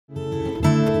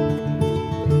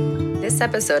This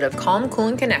episode of Calm, Cool,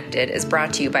 and Connected is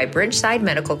brought to you by Bridgeside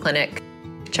Medical Clinic,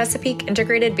 Chesapeake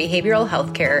Integrated Behavioral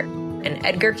Healthcare, and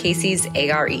Edgar Cayce's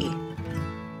ARE.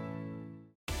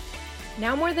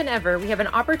 Now more than ever, we have an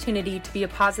opportunity to be a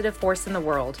positive force in the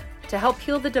world, to help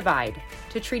heal the divide,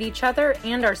 to treat each other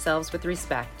and ourselves with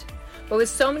respect. But with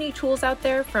so many tools out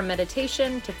there, from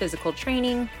meditation to physical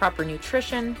training, proper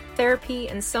nutrition, therapy,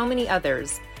 and so many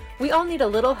others, we all need a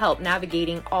little help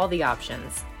navigating all the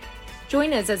options.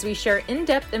 Join us as we share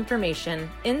in-depth information,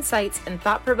 insights, and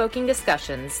thought-provoking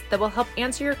discussions that will help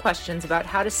answer your questions about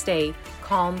how to stay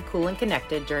calm, cool, and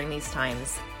connected during these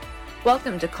times.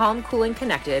 Welcome to Calm, Cool, and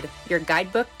Connected, your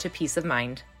guidebook to peace of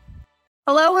mind.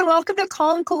 Hello and welcome to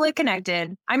Calm, Cool, and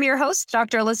Connected. I'm your host,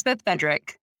 Dr. Elizabeth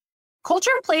Fedrick.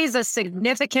 Culture plays a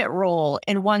significant role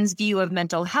in one's view of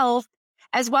mental health,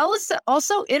 as well as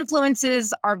also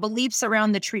influences our beliefs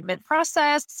around the treatment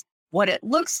process, what it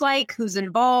looks like, who's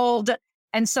involved,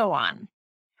 and so on.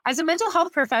 As a mental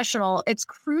health professional, it's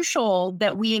crucial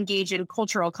that we engage in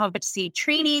cultural competency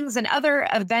trainings and other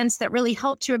events that really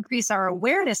help to increase our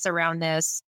awareness around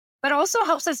this, but also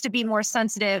helps us to be more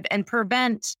sensitive and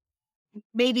prevent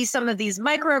maybe some of these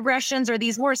microaggressions or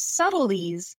these more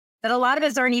subtleties that a lot of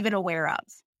us aren't even aware of.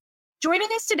 Joining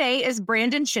us today is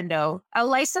Brandon Shindo, a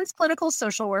licensed clinical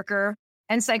social worker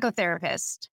and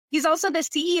psychotherapist. He's also the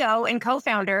CEO and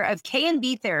co-founder of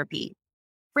K&B Therapy.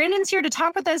 Brandon's here to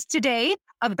talk with us today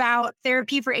about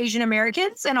therapy for Asian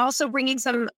Americans and also bringing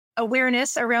some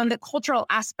awareness around the cultural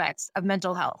aspects of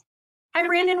mental health. Hi,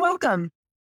 Brandon. Welcome.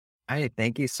 Hi,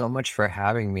 thank you so much for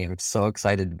having me. I'm so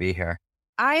excited to be here.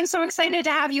 I am so excited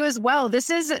to have you as well. This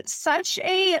is such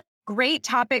a great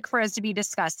topic for us to be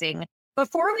discussing.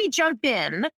 Before we jump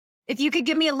in, if you could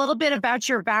give me a little bit about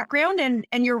your background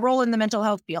and your role in the mental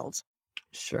health field.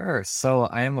 Sure. So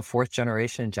I am a fourth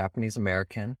generation Japanese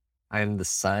American. I am the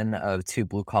son of two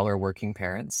blue collar working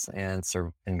parents and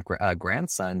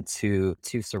grandson to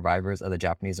two survivors of the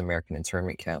Japanese American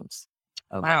internment camps.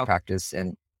 Wow. My practice,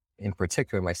 and in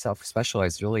particular myself,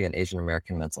 specialized really in Asian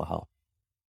American mental health.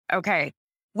 Okay.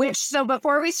 So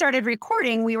before we started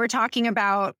recording, we were talking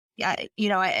about,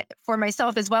 for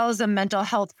myself as well as a mental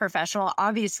health professional,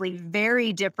 obviously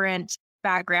very different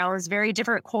backgrounds, very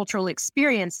different cultural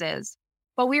experiences.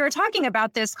 But we were talking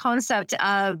about this concept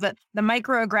of the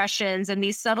microaggressions and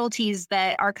these subtleties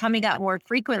that are coming up more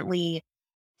frequently.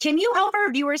 Can you help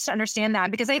our viewers to understand that?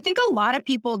 Because I think a lot of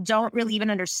people don't really even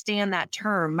understand that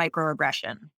term,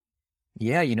 microaggression.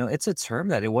 Yeah, it's a term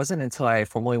that it wasn't until I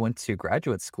formally went to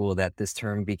graduate school that this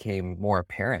term became more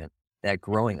apparent. That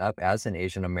growing up as an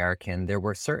Asian American, there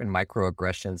were certain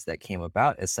microaggressions that came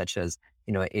about, as such as,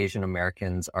 Asian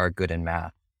Americans are good in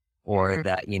math, or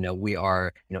that, we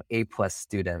are, A+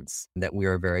 students, that we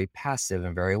are very passive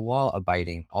and very law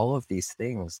abiding, all of these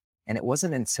things. And it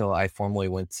wasn't until I formally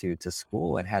went to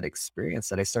school and had experience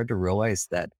that I started to realize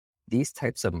that these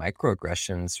types of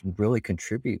microaggressions really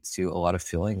contribute to a lot of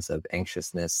feelings of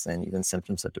anxiousness and even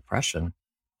symptoms of depression.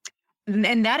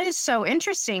 And that is so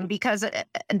interesting because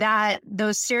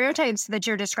those stereotypes that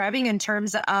you're describing in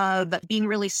terms of being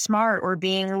really smart or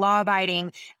being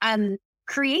law-abiding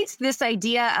creates this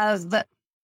idea of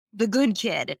the good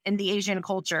kid in the Asian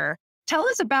culture. Tell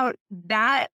us about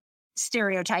that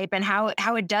stereotype and how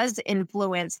it does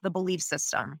influence the belief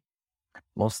system.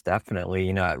 Most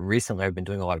definitely. Recently I've been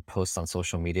doing a lot of posts on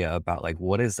social media about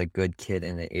what is a good kid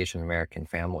in an Asian American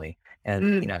family.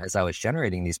 And, as I was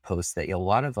generating these posts, that a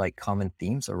lot of common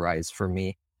themes arise for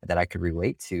me that I could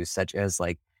relate to, such as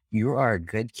you are a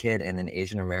good kid in an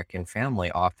Asian American family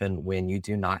often when you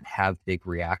do not have big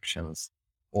reactions,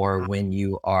 or when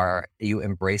you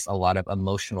embrace a lot of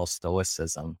emotional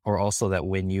stoicism, or also that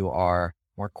when you are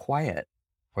more quiet,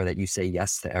 or that you say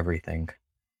yes to everything.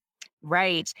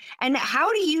 Right. And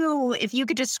if you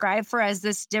could describe for us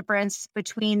this difference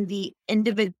between the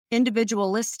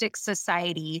individualistic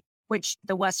society, which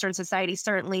the Western society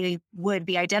certainly would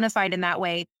be identified in that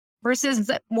way,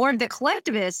 versus more of the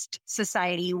collectivist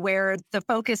society where the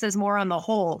focus is more on the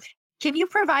whole. Can you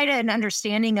provide an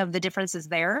understanding of the differences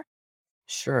there?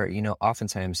 Sure.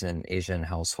 Oftentimes in Asian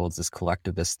households, this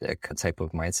collectivistic type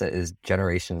of mindset is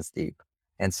generations deep.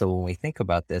 And so when we think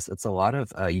about this, it's a lot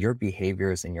of your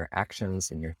behaviors and your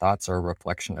actions and your thoughts are a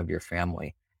reflection of your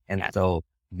family. And Yes. So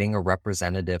being a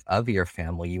representative of your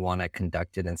family, you want to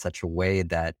conduct it in such a way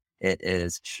that it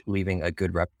is leaving a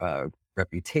good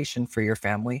reputation for your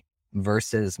family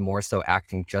versus more so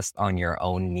acting just on your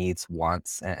own needs,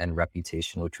 wants, and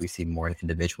reputation, which we see more in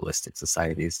individualistic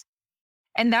societies.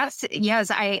 And that's, yes,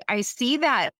 I see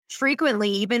that frequently,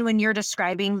 even when you're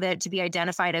describing that to be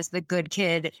identified as the good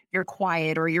kid, you're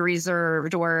quiet or you're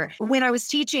reserved. Or when I was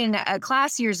teaching a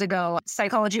class years ago,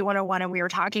 Psychology 101, and we were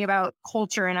talking about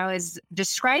culture, and I was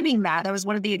describing that was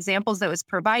one of the examples that was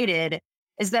provided,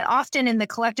 is that often in the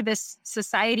collectivist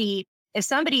society, if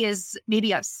somebody is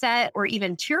maybe upset or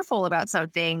even tearful about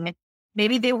something,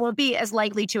 maybe they won't be as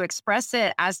likely to express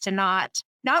it as to not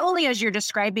only as you're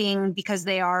describing because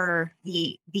they are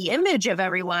the image of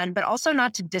everyone, but also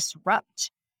not to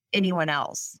disrupt anyone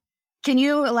else. Can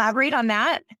you elaborate on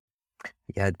that?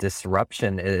 Yeah,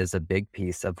 disruption is a big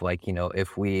piece of like,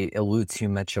 if we elude too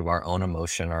much of our own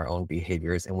emotion, our own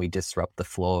behaviors, and we disrupt the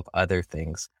flow of other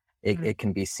things, it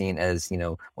can be seen as,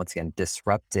 once again,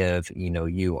 disruptive.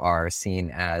 You are seen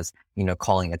as,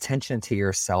 calling attention to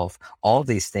yourself. All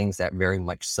these things that very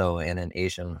much so in an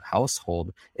Asian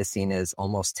household is seen as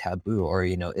almost taboo or,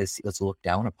 is looked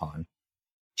down upon.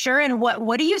 Sure. And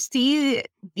what do you see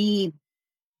the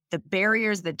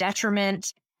barriers, the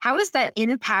detriment? How is that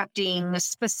impacting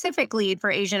specifically for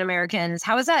Asian Americans?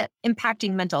 How is that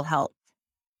impacting mental health?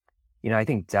 I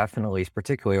think definitely,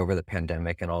 particularly over the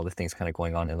pandemic and all the things kind of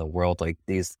going on in the world, like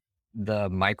the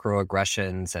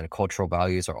microaggressions and cultural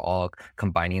values are all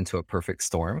combining into a perfect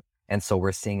storm. And so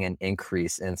we're seeing an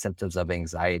increase in symptoms of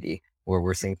anxiety, where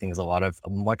we're seeing things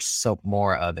much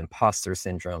more of imposter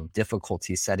syndrome,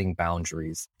 difficulty setting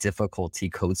boundaries, difficulty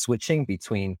code switching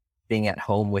between being at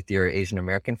home with your Asian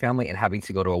American family and having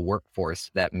to go to a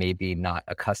workforce that may be not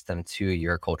accustomed to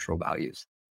your cultural values.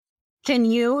 Can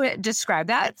you describe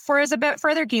that for us a bit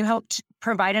further? Can you help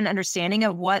provide an understanding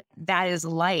of what that is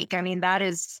like? I mean, that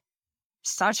is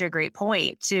such a great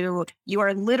point. You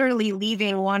are literally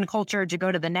leaving one culture to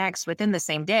go to the next within the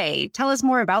same day. Tell us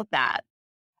more about that.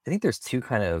 I think there's two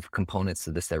kind of components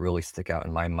to this that really stick out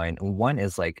in my mind. One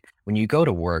is like when you go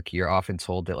to work, you're often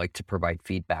told that like to provide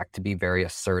feedback, to be very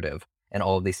assertive and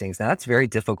all of these things. Now that's very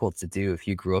difficult to do if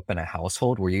you grew up in a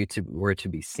household where you were to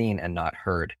be seen and not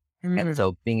heard. And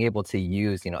so being able to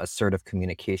use, assertive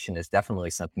communication is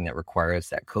definitely something that requires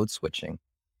that code switching.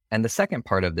 And the second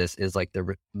part of this is like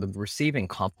the receiving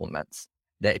compliments.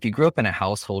 That if you grew up in a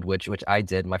household, which I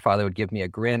did, my father would give me a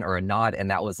grin or a nod.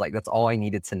 And that was like, that's all I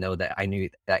needed to know, that I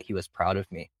knew that he was proud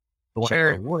of me. But when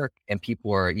I go to work and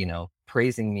people are,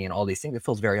 praising me and all these things, it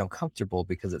feels very uncomfortable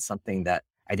because it's something that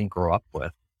I didn't grow up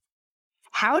with.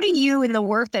 How do you, in the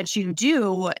work that you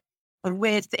do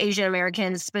with Asian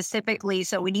Americans specifically,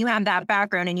 so when you have that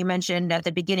background and you mentioned at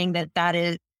the beginning that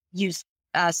is you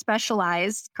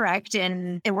specialize, correct,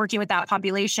 in working with that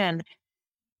population,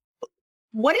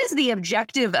 what is the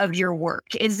objective of your work?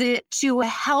 Is it to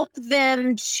help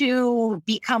them to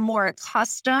become more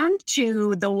accustomed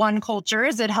to the one culture?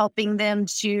 Is it helping them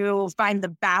to find the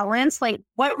balance? Like,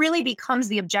 what really becomes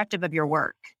the objective of your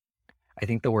work? I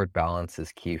think the word balance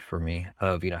is key for me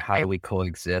of, how do we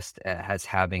coexist as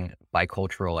having a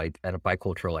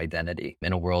bicultural identity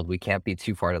in a world? We can't be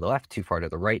too far to the left, too far to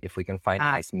the right. If we can find a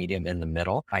nice medium in the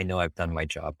middle, I know I've done my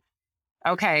job.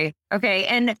 Okay.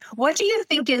 And what do you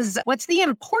think what's the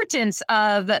importance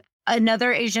of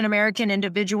another Asian American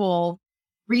individual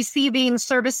receiving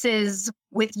services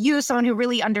with you, someone who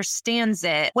really understands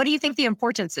it? What do you think the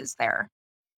importance is there?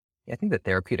 I think the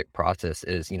therapeutic process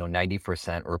is,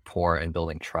 90% rapport and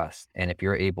building trust. And if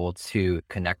you're able to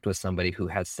connect with somebody who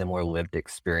has similar lived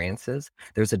experiences,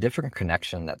 there's a different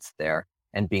connection that's there.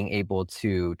 And being able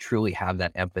to truly have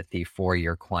that empathy for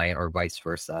your client or vice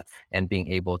versa, and being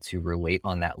able to relate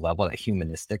on that level, that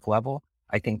humanistic level,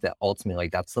 I think that ultimately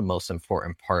that's the most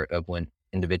important part of when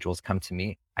individuals come to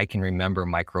me. I can remember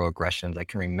microaggressions. I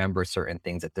can remember certain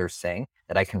things that they're saying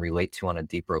that I can relate to on a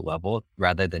deeper level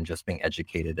rather than just being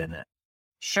educated in it.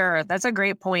 Sure. That's a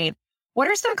great point. What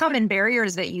are some common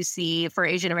barriers that you see for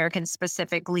Asian Americans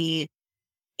specifically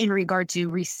in regard to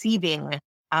receiving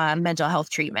mental health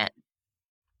treatment?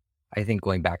 I think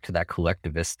going back to that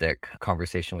collectivistic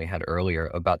conversation we had earlier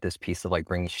about this piece of like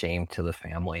bringing shame to the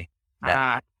family,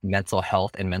 that mental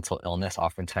health and mental illness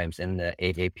oftentimes in the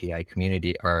AAPI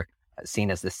community are seen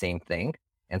as the same thing.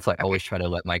 And so I always try to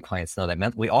let my clients know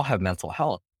that we all have mental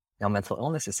health. Now, mental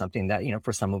illness is something that,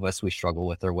 for some of us, we struggle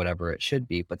with or whatever it should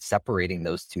be, but separating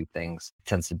those two things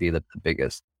tends to be the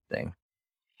biggest thing.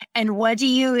 And what do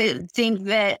you think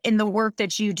that in the work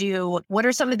that you do, what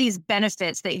are some of these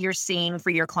benefits that you're seeing for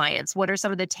your clients? What are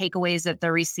some of the takeaways that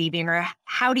they're receiving? Or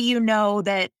how do you know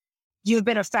that you've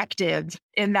been effective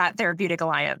in that therapeutic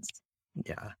alliance?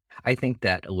 Yeah, I think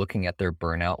that looking at their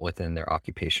burnout within their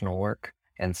occupational work.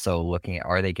 And so looking at,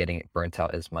 are they getting burnt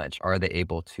out as much? Are they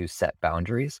able to set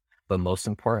boundaries? But most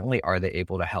importantly, are they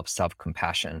able to have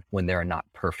self-compassion when they're not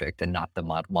perfect and not the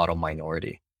model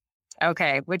minority?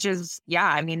 Okay, which is,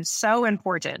 so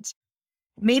important.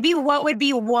 Maybe what would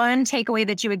be one takeaway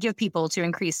that you would give people to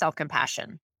increase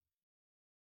self-compassion?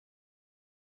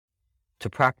 To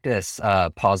practice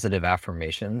positive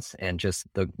affirmations and just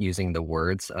using the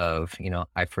words of,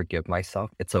 I forgive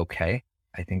myself. It's okay.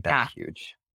 I think that's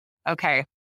huge. Okay.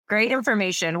 Great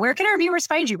information. Where can our viewers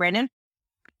find you, Brandon?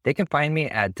 They can find me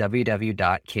at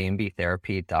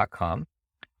www.kmbtherapy.com,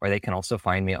 or they can also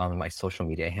find me on my social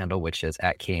media handle, which is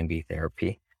at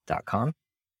kmbtherapy.com.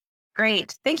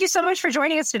 Great. Thank you so much for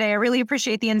joining us today. I really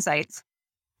appreciate the insights.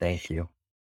 Thank you.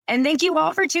 And thank you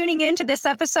all for tuning in to this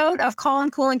episode of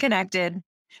Calm, Cool, and Connected.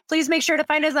 Please make sure to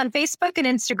find us on Facebook and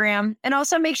Instagram, and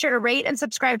also make sure to rate and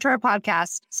subscribe to our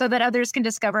podcast so that others can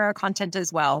discover our content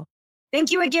as well. Thank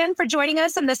you again for joining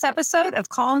us in this episode of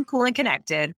Calm, Cool, and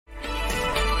Connected.